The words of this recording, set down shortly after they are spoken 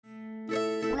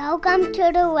Welcome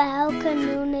to the Well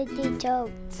Community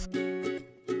Church.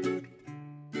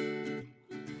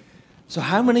 So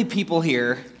how many people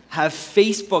here have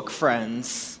Facebook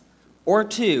friends, or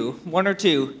one or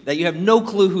two, that you have no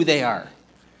clue who they are?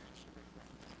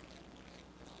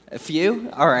 A few?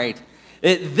 All right.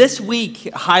 This week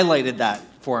highlighted that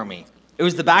for me. It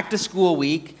was the back to school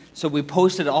week, so we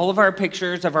posted all of our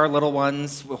pictures of our little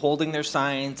ones holding their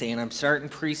signs saying, I'm starting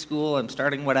preschool, I'm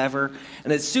starting whatever.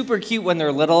 And it's super cute when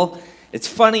they're little. It's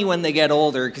funny when they get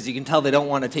older because you can tell they don't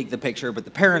want to take the picture, but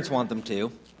the parents want them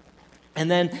to.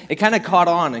 And then it kind of caught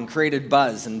on and created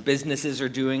buzz, and businesses are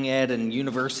doing it, and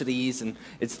universities, and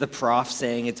it's the prof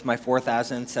saying it's my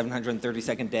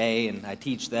 4,732nd day, and I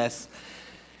teach this.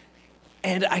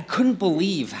 And I couldn't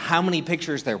believe how many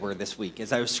pictures there were this week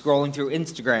as I was scrolling through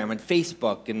Instagram and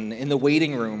Facebook and in the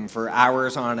waiting room for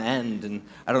hours on end. And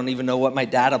I don't even know what my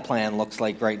data plan looks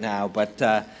like right now.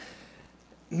 But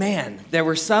man, there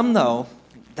were some, though,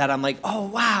 that I'm like, oh,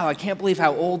 wow, I can't believe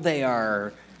how old they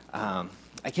are. I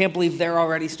can't believe they're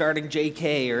already starting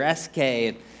JK or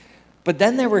SK. But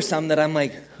then there were some that I'm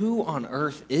like, who on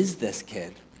earth is this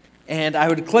kid? And I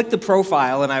would click the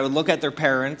profile and I would look at their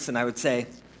parents and I would say,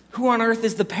 who on earth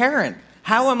is the parent?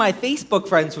 How am I Facebook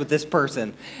friends with this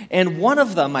person? And one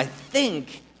of them, I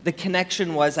think the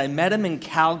connection was I met him in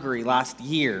Calgary last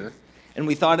year, and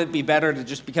we thought it'd be better to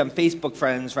just become Facebook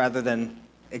friends rather than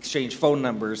exchange phone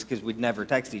numbers because we'd never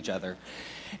text each other.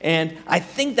 And I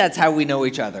think that's how we know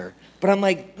each other. But I'm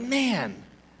like, man,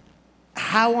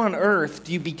 how on earth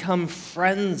do you become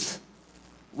friends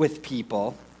with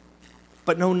people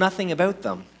but know nothing about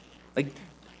them? Like,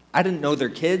 I didn't know their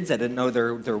kids. I didn't know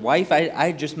their wife.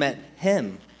 I just met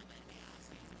him.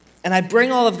 And I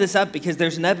bring all of this up because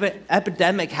there's an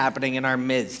epidemic happening in our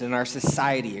midst, in our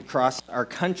society, across our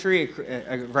country,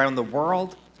 around the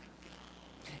world.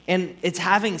 And it's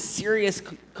having serious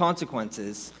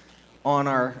consequences on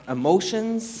our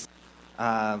emotions,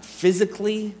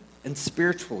 physically and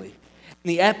spiritually. And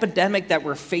the epidemic that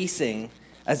we're facing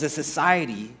as a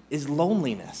society is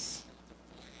loneliness.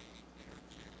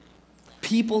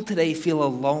 People today feel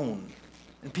alone,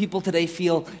 and people today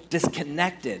feel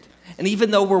disconnected. And even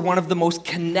though we're one of the most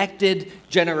connected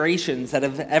generations that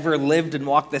have ever lived and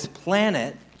walked this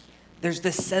planet, there's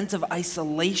this sense of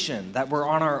isolation that we're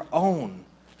on our own.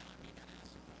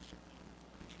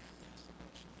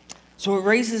 So it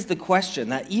raises the question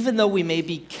that even though we may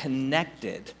be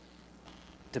connected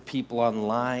to people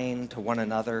online, to one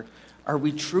another, are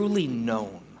we truly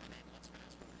known?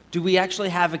 Do we actually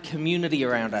have a community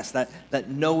around us that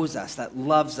knows us, that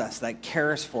loves us, that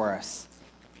cares for us?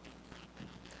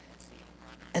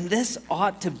 And this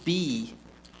ought to be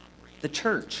the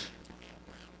church.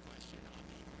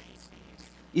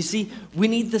 You see, we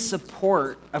need the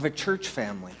support of a church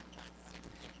family.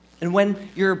 And when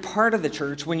you're a part of the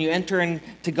church, when you enter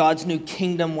into God's new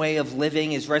kingdom way of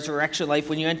living, his resurrection life,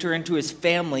 when you enter into his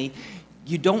family,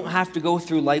 you don't have to go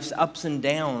through life's ups and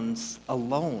downs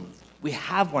alone. We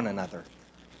have one another.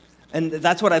 And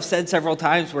that's what I've said several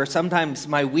times, where sometimes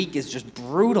my week is just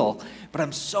brutal, but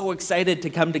I'm so excited to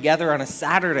come together on a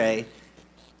Saturday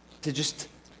to just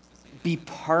be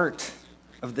part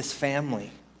of this family,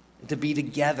 to be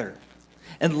together.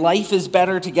 And life is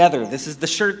better together. This is the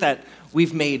shirt that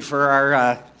we've made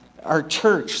for our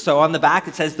church. So on the back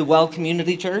it says the Well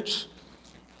Community Church,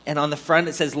 and on the front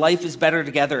it says life is better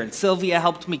together. And Sylvia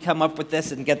helped me come up with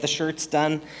this and get the shirts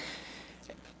done.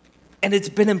 And it's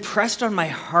been impressed on my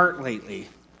heart lately,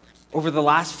 over the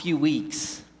last few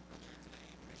weeks,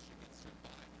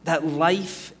 that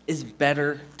life is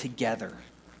better together.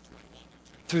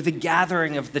 Through the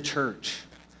gathering of the church.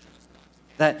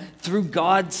 That through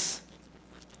God's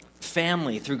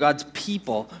family, through God's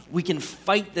people, we can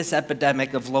fight this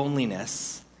epidemic of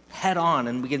loneliness head on,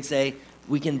 and we can say,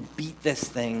 we can beat this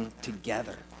thing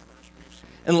together.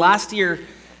 And last year,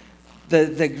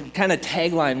 the kind of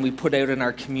tagline we put out in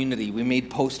our community, we made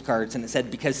postcards, and it said,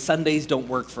 because Sundays don't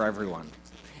work for everyone.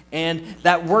 And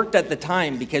that worked at the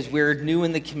time because we're new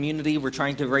in the community, we're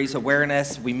trying to raise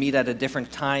awareness, we meet at a different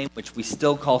time, which we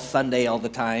still call Sunday all the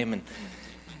time.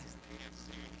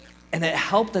 And it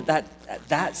helped at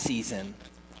that season.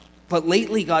 But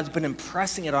lately, God's been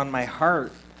impressing it on my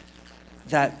heart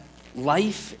that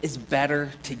life is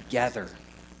better together.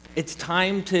 It's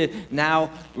time to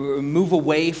now move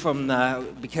away from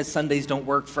because Sundays don't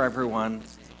work for everyone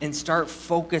and start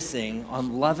focusing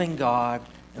on loving God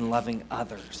and loving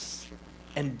others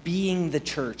and being the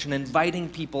church and inviting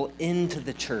people into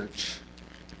the church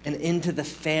and into the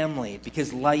family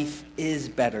because life is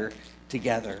better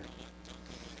together.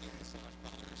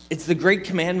 It's the great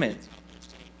commandment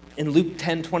in Luke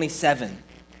 10:27.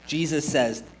 Jesus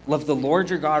says, love the Lord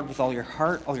your God with all your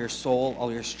heart, all your soul,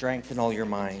 all your strength, and all your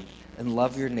mind, and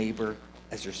love your neighbor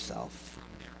as yourself.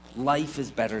 Life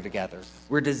is better together.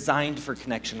 We're designed for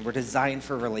connection. We're designed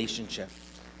for relationship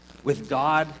with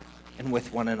God and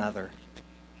with one another.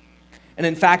 And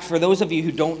in fact, for those of you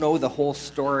who don't know the whole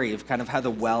story of kind of how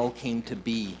the well came to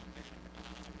be,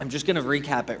 I'm just going to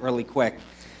recap it really quick.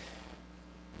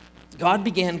 God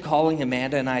began calling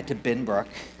Amanda and I to Binbrook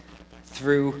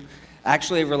through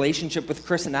actually a relationship with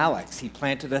Chris and Alex. He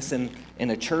planted us in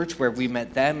a church where we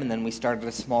met them, and then we started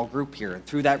a small group here. And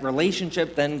through that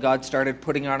relationship, then God started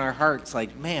putting on our hearts,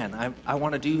 like, man, I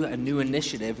want to do a new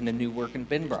initiative and a new work in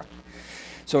Binbrook.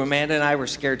 So Amanda and I were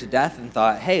scared to death and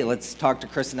thought, hey, let's talk to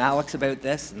Chris and Alex about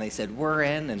this. And they said, we're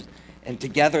in. And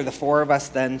together, the four of us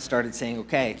then started saying,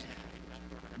 okay,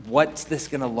 what's this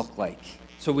going to look like?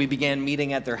 So we began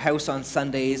meeting at their house on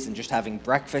Sundays and just having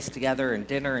breakfast together and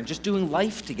dinner and just doing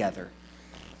life together.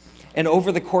 And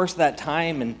over the course of that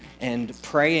time and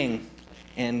praying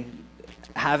and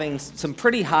having some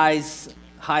pretty high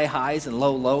highs and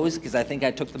low lows, because I think I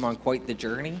took them on quite the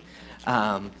journey,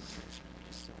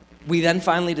 we then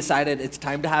finally decided it's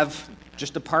time to have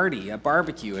just a party, a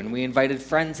barbecue, and we invited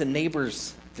friends and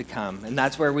neighbors to come. And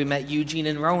that's where we met Eugene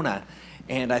and Rona.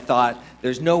 And I thought,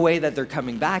 there's no way that they're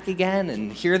coming back again,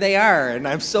 and here they are, and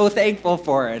I'm so thankful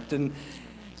for it.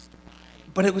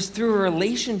 But it was through a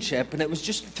relationship, and it was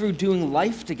just through doing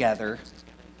life together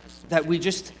that we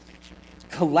just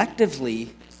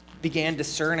collectively began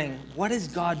discerning, what is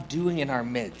God doing in our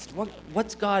midst?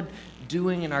 What's God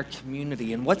doing in our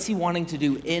community, and what's he wanting to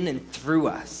do in and through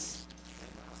us?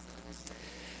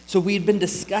 So we had been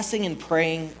discussing and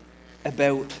praying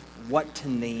about what to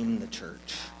name the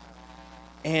church.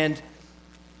 And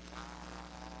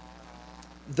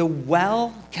the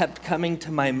well kept coming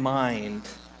to my mind,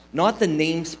 not the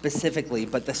name specifically,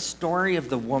 but the story of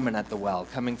the woman at the well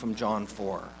coming from John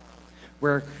 4,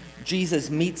 where Jesus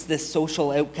meets this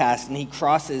social outcast and he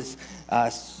crosses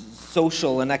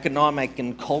social and economic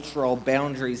and cultural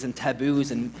boundaries and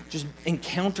taboos and just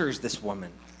encounters this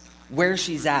woman where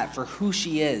she's at, for who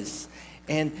she is,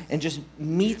 and just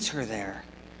meets her there.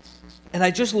 And I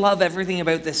just love everything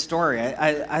about this story.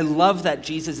 I love that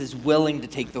Jesus is willing to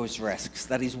take those risks,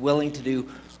 that he's willing to do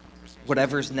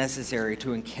whatever's necessary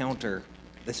to encounter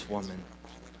this woman.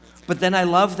 But then I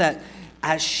love that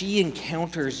as she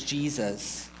encounters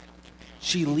Jesus,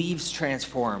 she leaves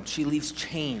transformed. She leaves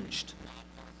changed.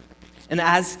 And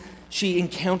as she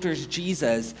encounters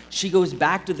Jesus, she goes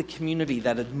back to the community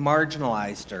that had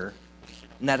marginalized her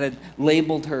and that had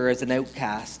labeled her as an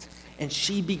outcast. And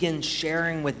she begins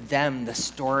sharing with them the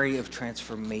story of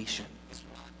transformation.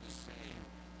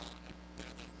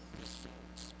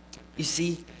 You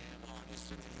see,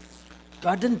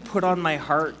 God didn't put on my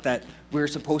heart that we were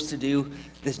supposed to do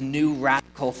this new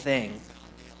radical thing.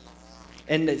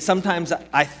 And sometimes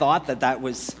I thought that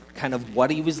was kind of what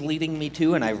he was leading me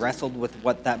to, and I wrestled with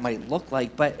what that might look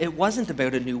like, but it wasn't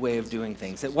about a new way of doing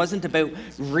things. It wasn't about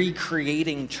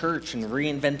recreating church and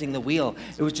reinventing the wheel.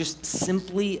 It was just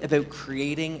simply about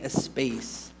creating a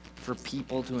space for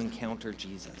people to encounter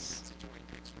Jesus.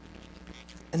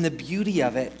 And the beauty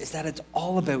of it is that it's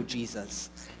all about Jesus.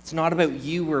 It's not about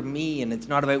you or me, and it's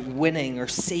not about winning or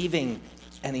saving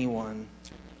anyone.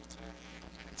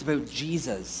 It's about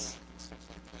Jesus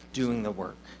doing the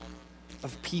work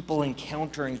of people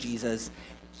encountering Jesus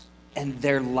and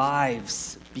their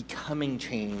lives becoming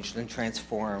changed and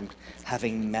transformed,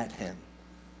 having met him.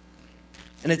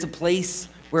 And it's a place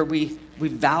where we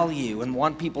value and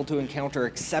want people to encounter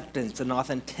acceptance and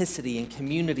authenticity and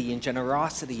community and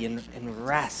generosity and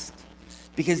rest.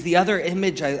 Because the other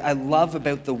image I love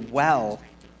about the well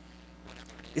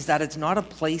is that it's not a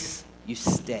place you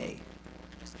stay.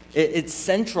 It's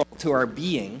central to our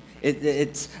being.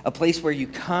 It's a place where you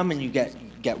come and you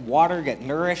get water, get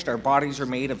nourished. Our bodies are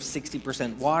made of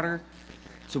 60% water,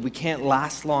 so we can't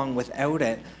last long without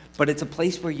it. But it's a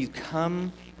place where you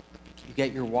come, you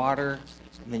get your water,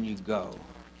 and then you go.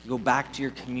 You go back to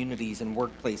your communities and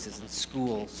workplaces and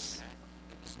schools.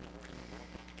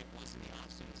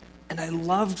 And I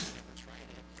loved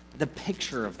the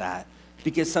picture of that,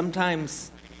 because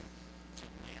sometimes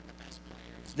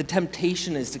the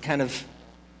temptation is to kind of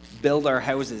build our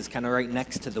houses kind of right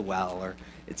next to the well, or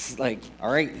it's like,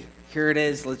 all right, here it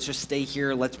is, let's just stay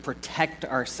here, let's protect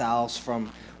ourselves from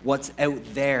what's out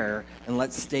there, and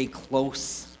let's stay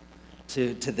close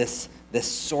to this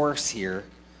source here.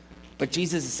 But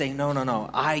Jesus is saying, no,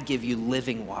 I give you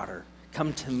living water.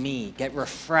 Come to me, get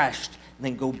refreshed, and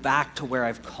then go back to where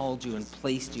I've called you and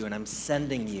placed you, and I'm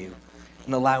sending you,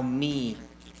 and allow me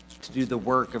to do the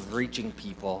work of reaching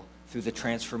people through the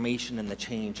transformation and the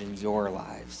change in your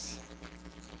lives.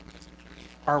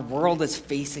 Our world is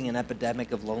facing an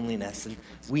epidemic of loneliness, and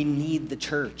we need the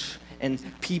church. And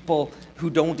people who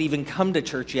don't even come to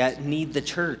church yet need the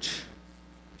church.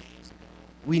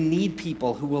 We need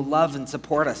people who will love and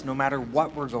support us no matter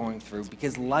what we're going through,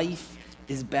 because life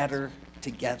is better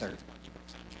together.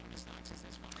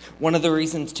 One of the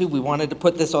reasons, too, we wanted to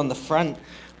put this on the front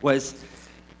was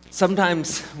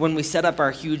sometimes when we set up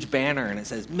our huge banner and it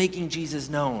says, "Making Jesus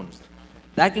Known,"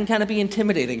 that can kind of be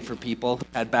intimidating for people who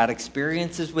had bad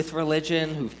experiences with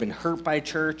religion, who've been hurt by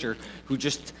church, or who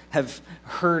just have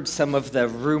heard some of the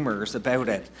rumors about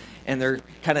it, and they're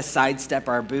kind of sidestep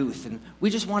our booth. And we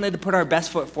just wanted to put our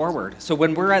best foot forward. So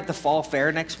when we're at the fall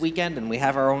fair next weekend and we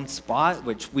have our own spot,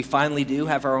 which we finally do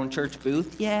have our own church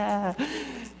booth,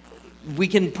 we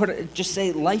can just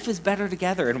say life is better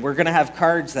together, and we're going to have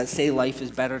cards that say life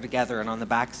is better together, and on the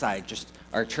backside just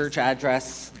our church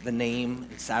address, the name,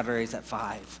 and Saturdays at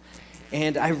 5.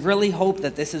 And I really hope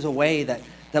that this is a way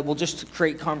that will just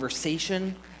create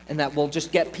conversation, and that will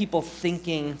just get people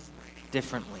thinking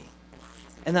differently,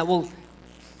 and that will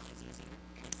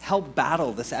help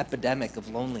battle this epidemic of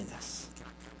loneliness.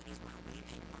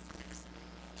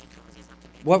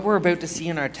 What we're about to see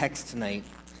in our text tonight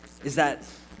is that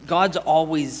God's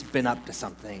always been up to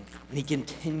something, and he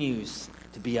continues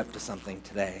to be up to something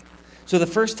today. So the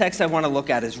first text I want to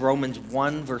look at is Romans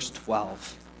 1, verse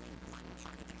 12.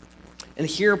 And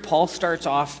here Paul starts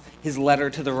off his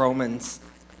letter to the Romans,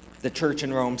 the church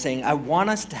in Rome, saying, "I want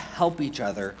us to help each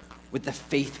other with the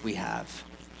faith we have.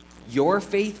 Your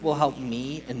faith will help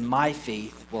me, and my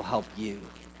faith will help you."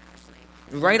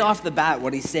 And right off the bat,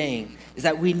 what he's saying is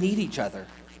that we need each other.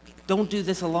 Don't do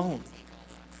this alone.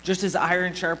 Just as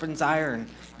iron sharpens iron,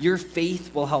 your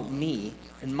faith will help me,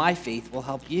 and my faith will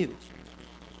help you.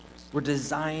 We're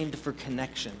designed for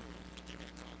connection.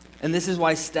 And this is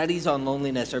why studies on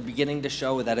loneliness are beginning to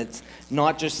show that it's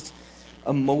not just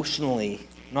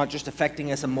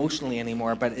affecting us emotionally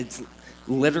anymore, but it's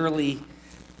literally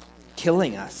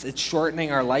killing us. It's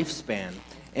shortening our lifespan.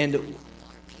 And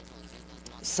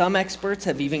some experts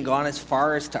have even gone as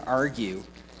far as to argue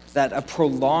that a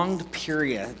prolonged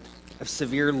period of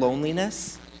severe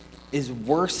loneliness is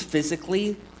worse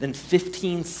physically than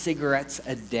 15 cigarettes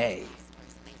a day.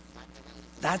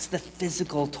 That's the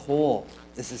physical toll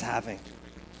this is having.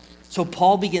 So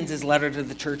Paul begins his letter to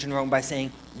the church in Rome by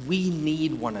saying, we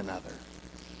need one another.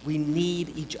 We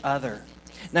need each other.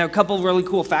 Now, a couple of really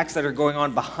cool facts that are going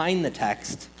on behind the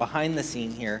text, behind the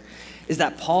scene here, is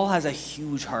that Paul has a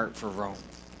huge heart for Rome.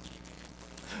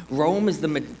 Rome is the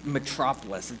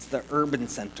metropolis. It's the urban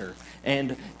center.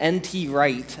 And N.T.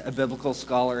 Wright, a biblical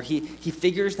scholar, he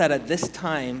figures that at this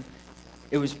time,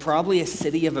 it was probably a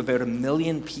city of about 1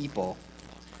 million people.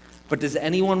 But does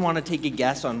anyone want to take a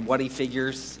guess on what he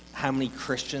figures, how many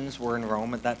Christians were in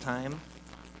Rome at that time?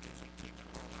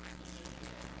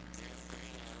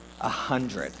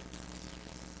 100.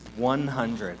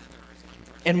 100.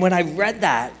 And when I read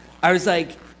that, I was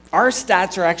like, our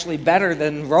stats are actually better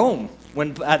than Rome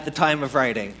at the time of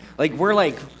writing. Like, we're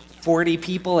like 40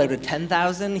 people out of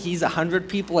 10,000. He's 100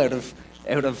 people out of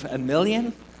 1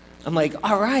 million. I'm like,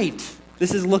 all right,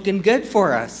 this is looking good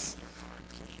for us.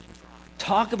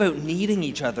 Talk about needing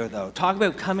each other, though. Talk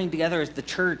about coming together as the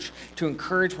church to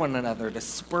encourage one another, to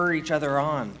spur each other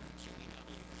on.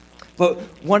 But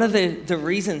one of the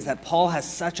reasons that Paul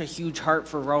has such a huge heart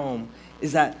for Rome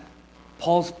is that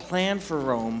Paul's plan for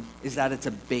Rome is that it's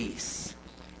a base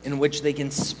in which they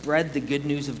can spread the good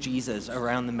news of Jesus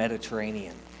around the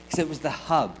Mediterranean. Because it was the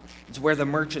hub. It's where the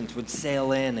merchants would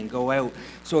sail in and go out.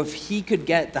 So if he could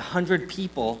get the 100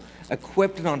 people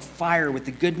equipped and on fire with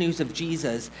the good news of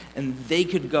Jesus, and they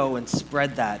could go and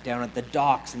spread that down at the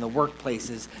docks and the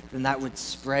workplaces, then that would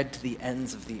spread to the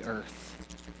ends of the earth.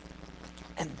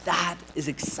 And that is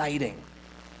exciting.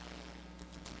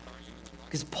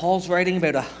 Because Paul's writing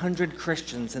about 100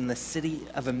 Christians in the city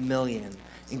of 1 million,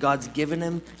 and God's given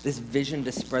him this vision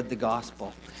to spread the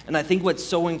gospel. And I think what's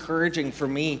so encouraging for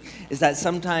me is that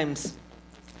sometimes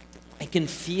it can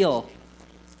feel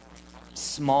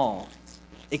small.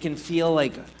 It can feel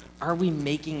like, are we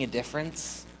making a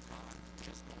difference?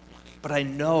 But I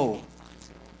know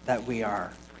that we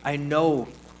are. I know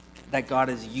that God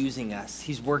is using us.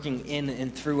 He's working in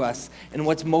and through us. And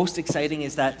what's most exciting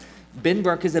is that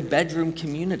Binbrook is a bedroom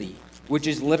community, which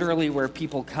is literally where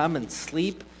people come and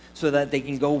sleep so that they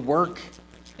can go work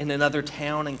in another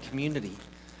town and community.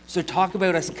 So talk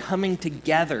about us coming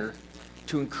together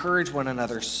to encourage one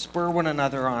another, spur one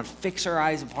another on, fix our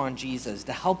eyes upon Jesus,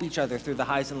 to help each other through the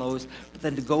highs and lows, but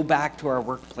then to go back to our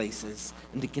workplaces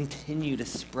and to continue to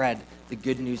spread the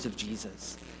good news of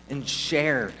Jesus and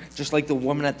share, just like the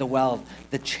woman at the well,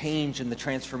 the change and the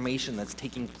transformation that's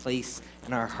taking place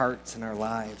in our hearts and our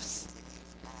lives.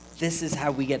 This is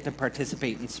how we get to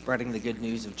participate in spreading the good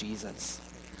news of Jesus.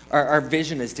 Our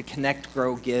vision is to connect,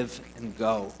 grow, give, and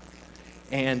go.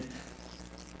 And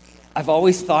I've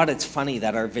always thought it's funny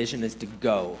that our vision is to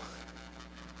go.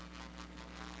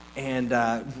 And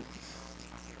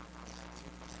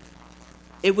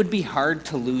it would be hard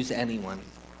to lose anyone.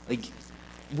 Like,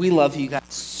 we love you guys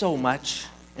so much,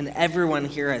 and everyone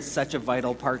here has such a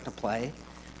vital part to play.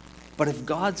 But if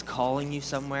God's calling you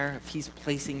somewhere, if he's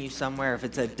placing you somewhere, if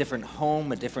it's a different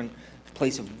home, a different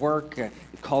place of work,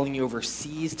 calling you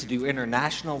overseas to do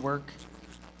international work,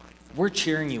 we're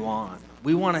cheering you on.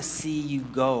 We want to see you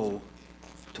go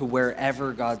to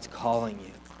wherever God's calling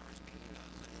you.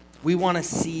 We want to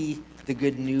see the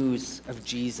good news of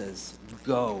Jesus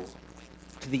go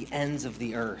to the ends of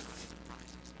the earth.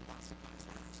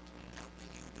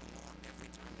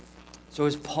 So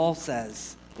as Paul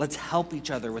says, let's help each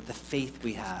other with the faith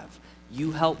we have.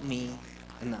 You help me,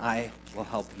 and I will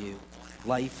help you.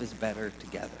 Life is better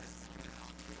together.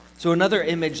 So another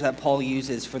image that Paul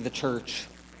uses for the church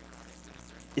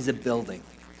is a building.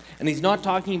 And he's not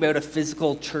talking about a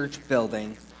physical church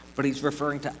building, but he's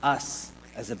referring to us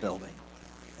as a building.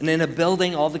 And in a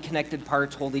building, all the connected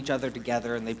parts hold each other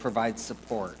together and they provide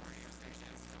support.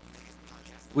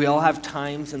 We all have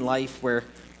times in life where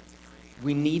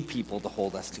we need people to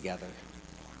hold us together.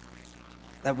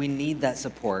 That we need that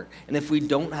support. And if we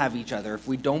don't have each other, if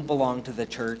we don't belong to the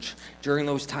church, during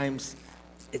those times,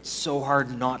 it's so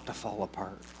hard not to fall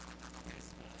apart.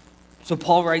 So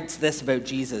Paul writes this about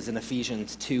Jesus in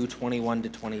Ephesians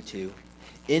 2:21-22.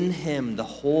 In him, the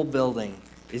whole building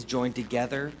is joined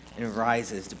together and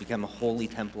rises to become a holy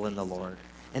temple in the Lord.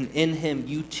 And in him,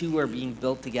 you too are being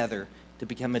built together to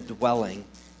become a dwelling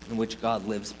in which God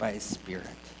lives by his Spirit.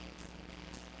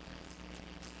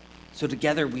 So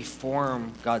together we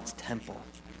form God's temple,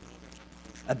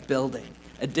 a building.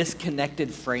 A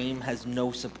disconnected frame has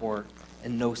no support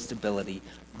and no stability.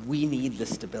 We need the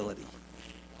stability.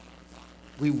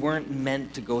 We weren't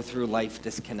meant to go through life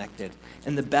disconnected.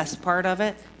 And the best part of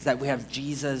it is that we have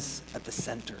Jesus at the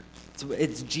center. So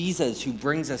it's Jesus who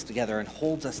brings us together and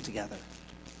holds us together.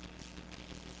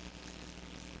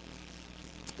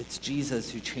 It's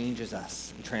Jesus who changes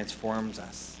us and transforms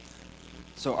us.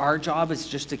 So our job is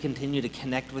just to continue to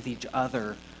connect with each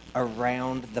other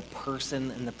around the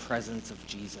person and the presence of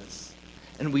Jesus.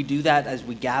 And we do that as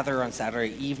we gather on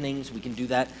Saturday evenings. We can do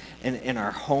that in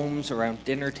our homes, around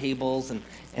dinner tables,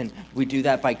 and we do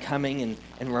that by coming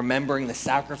and remembering the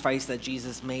sacrifice that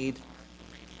Jesus made.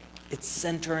 It's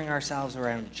centering ourselves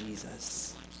around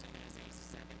Jesus.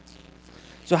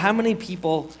 So how many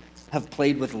people have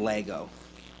played with Lego?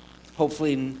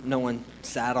 Hopefully no one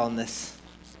sat on this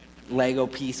Lego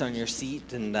piece on your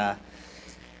seat, and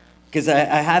because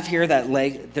I have here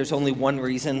that there's only one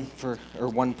reason or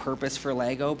one purpose for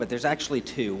Lego, but there's actually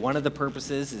two. One of the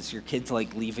purposes is your kids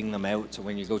like leaving them out, so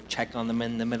when you go check on them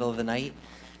in the middle of the night,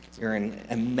 you're in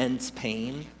immense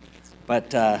pain. But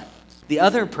the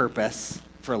other purpose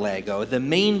for Lego, the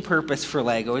main purpose for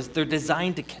Lego, is they're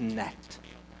designed to connect.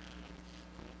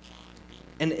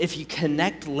 And if you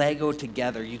connect Lego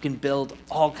together, you can build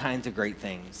all kinds of great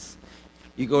things.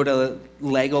 You go to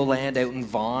Legoland out in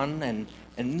Vaughan,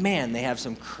 and man, they have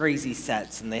some crazy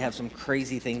sets, and they have some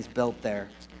crazy things built there.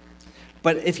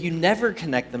 But if you never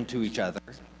connect them to each other,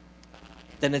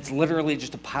 then it's literally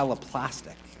just a pile of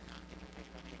plastic.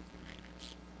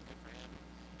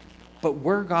 But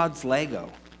we're God's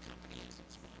Lego.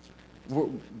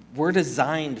 We're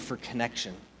designed for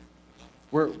connection.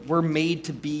 We're made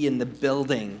to be in the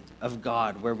building of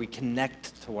God where we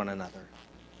connect to one another.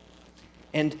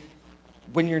 And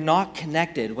when you're not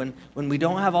connected, when we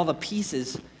don't have all the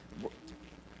pieces,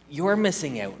 you're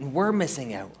missing out and we're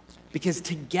missing out. Because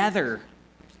together,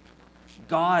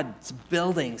 God's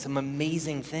building some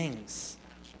amazing things.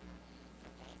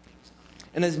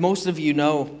 And as most of you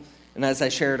know, and as I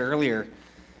shared earlier,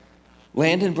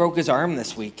 Landon broke his arm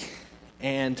this week.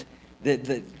 And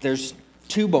there's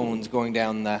 2 bones going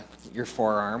down your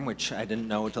forearm, which I didn't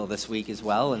know until this week as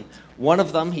well. And one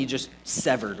of them he just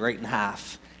severed right in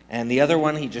half. And the other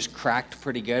one he just cracked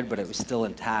pretty good, but it was still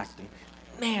intact. And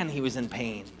man, he was in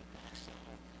pain.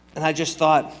 And I just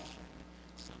thought,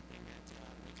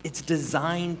 it's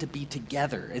designed to be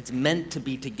together. It's meant to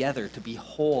be together, to be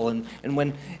whole. And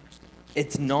when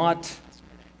it's not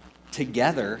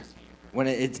together, when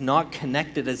it's not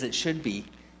connected as it should be,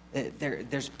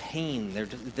 there's pain,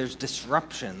 there's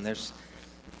disruption,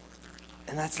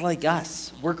 and that's like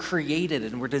us. We're created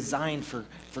and we're designed for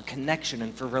connection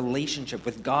and for relationship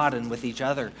with God and with each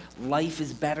other. Life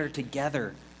is better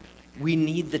together. We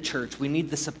need the church. We need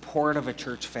the support of a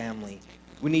church family.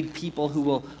 We need people who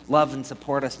will love and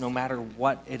support us no matter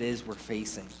what it is we're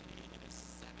facing.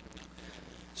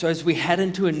 So as we head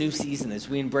into a new season, as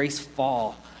we embrace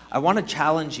fall, I want to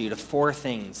challenge you to 4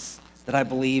 things that I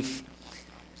believe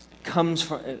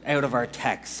comes out of our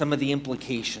text, some of the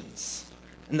implications.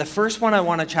 And the first one I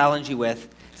want to challenge you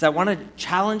with is I want to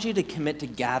challenge you to commit to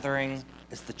gathering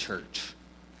as the church,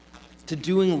 to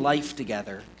doing life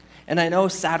together. And I know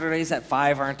Saturdays at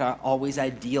 5 aren't always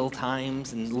ideal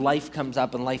times, and life comes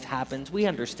up and life happens. We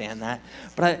understand that.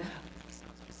 But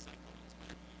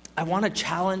I want to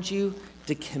challenge you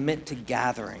to commit to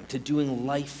gathering, to doing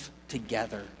life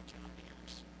together.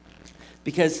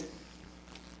 Because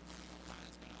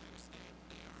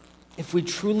if we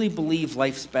truly believe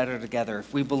life's better together,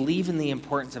 if we believe in the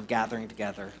importance of gathering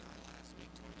together,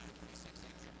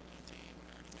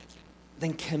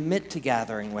 then commit to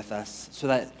gathering with us so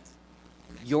that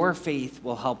your faith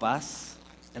will help us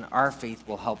and our faith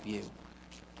will help you.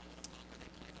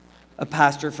 A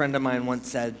pastor friend of mine once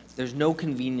said, "There's no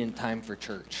convenient time for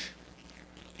church."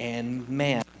 And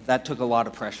man, that took a lot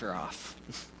of pressure off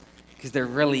because there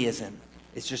really isn't.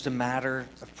 It's just a matter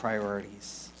of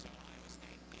priorities.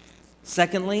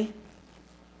 Secondly,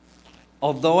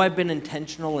 although I've been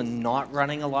intentional in not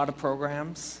running a lot of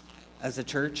programs as a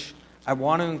church, I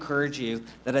want to encourage you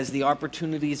that as the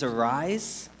opportunities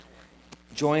arise,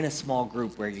 join a small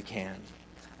group where you can.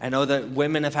 I know that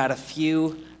women have had a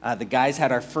few. The guys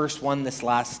had our first one this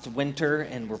last winter,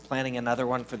 and we're planning another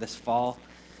one for this fall.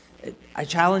 I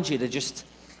challenge you to just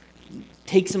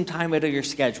take some time out of your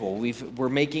schedule. We're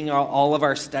making all of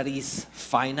our studies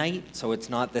finite, so it's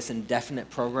not this indefinite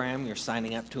program you're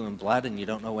signing up to in blood and you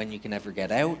don't know when you can ever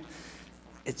get out.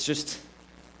 It's just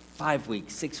 5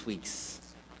 weeks, 6 weeks.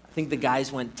 I think the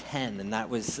guys went 10, and that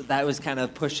was kind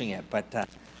of pushing it, but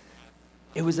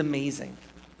it was amazing.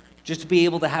 Just to be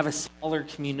able to have a smaller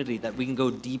community that we can go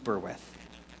deeper with.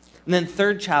 And then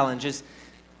third challenge is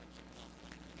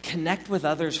connect with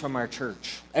others from our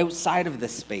church outside of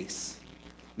this space.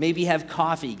 Maybe have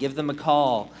coffee, give them a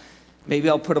call. Maybe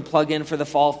I'll put a plug in for the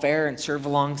fall fair and serve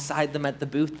alongside them at the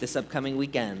booth this upcoming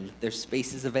weekend. There's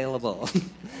spaces available.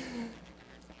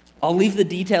 I'll leave the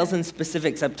details and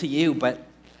specifics up to you, but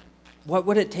what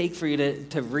would it take for you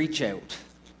to reach out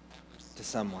to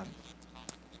someone?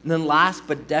 And then last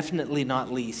but definitely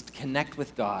not least, connect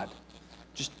with God.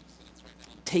 Just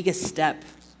take a step.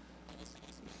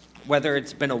 Whether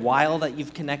it's been a while that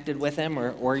you've connected with him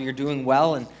or you're doing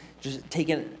well, and just take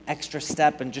an extra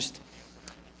step and just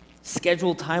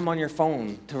schedule time on your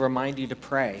phone to remind you to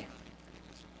pray.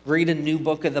 Read a new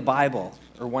book of the Bible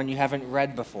or one you haven't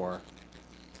read before.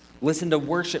 Listen to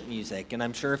worship music, and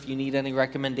I'm sure if you need any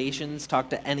recommendations, talk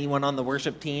to anyone on the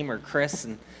worship team or Chris,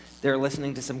 and they're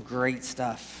listening to some great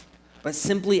stuff. But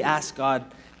simply ask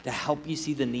God to help you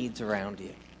see the needs around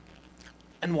you.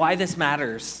 And why this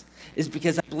matters is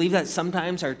because I believe that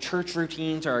sometimes our church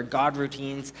routines or our God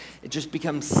routines, it just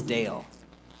becomes stale.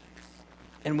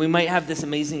 And we might have this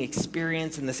amazing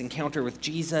experience and this encounter with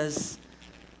Jesus,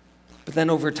 but then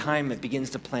over time it begins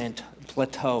to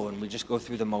plateau and we just go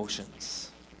through the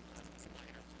motions.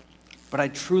 But I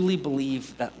truly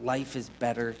believe that life is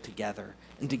better together,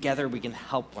 and together we can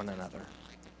help one another.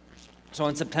 So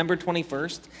on September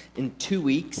 21st, in 2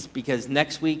 weeks, because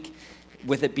next week,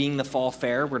 with it being the fall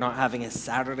fair, we're not having a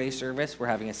Saturday service, we're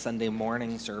having a Sunday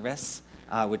morning service,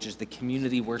 which is the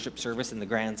community worship service in the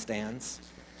grandstands.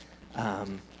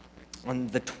 On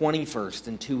the 21st,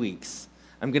 in 2 weeks,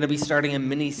 I'm going to be starting a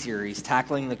mini-series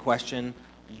tackling the question,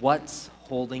 what's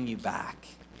holding you back?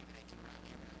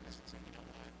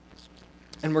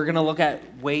 And we're going to look at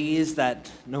ways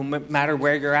that no matter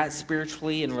where you're at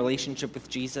spiritually in relationship with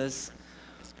Jesus,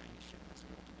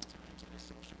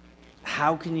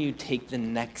 how can you take the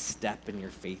next step in your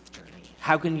faith journey?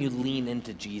 How can you lean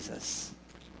into Jesus?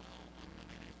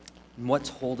 And what's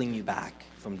holding you back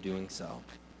from doing so?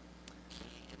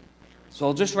 So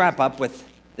I'll just wrap up with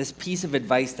this piece of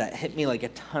advice that hit me like a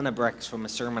ton of bricks from a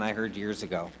sermon I heard years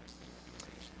ago.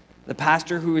 The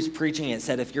pastor who was preaching it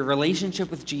said, if your relationship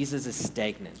with Jesus is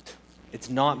stagnant, it's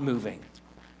not moving,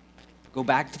 go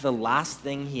back to the last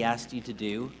thing he asked you to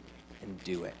do and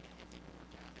do it.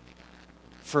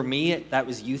 For me, that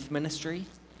was youth ministry.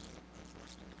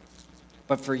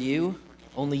 But for you,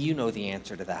 only you know the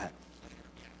answer to that.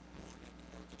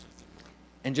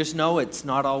 And just know it's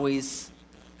not always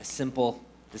a simple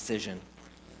decision.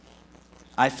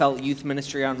 I felt youth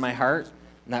ministry on my heart,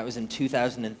 and that was in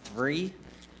 2003,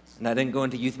 and I didn't go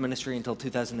into youth ministry until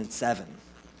 2007.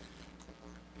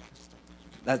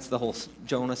 That's the whole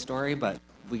Jonah story, but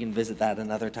we can visit that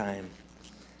another time.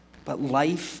 But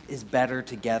life is better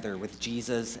together with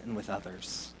Jesus and with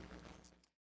others.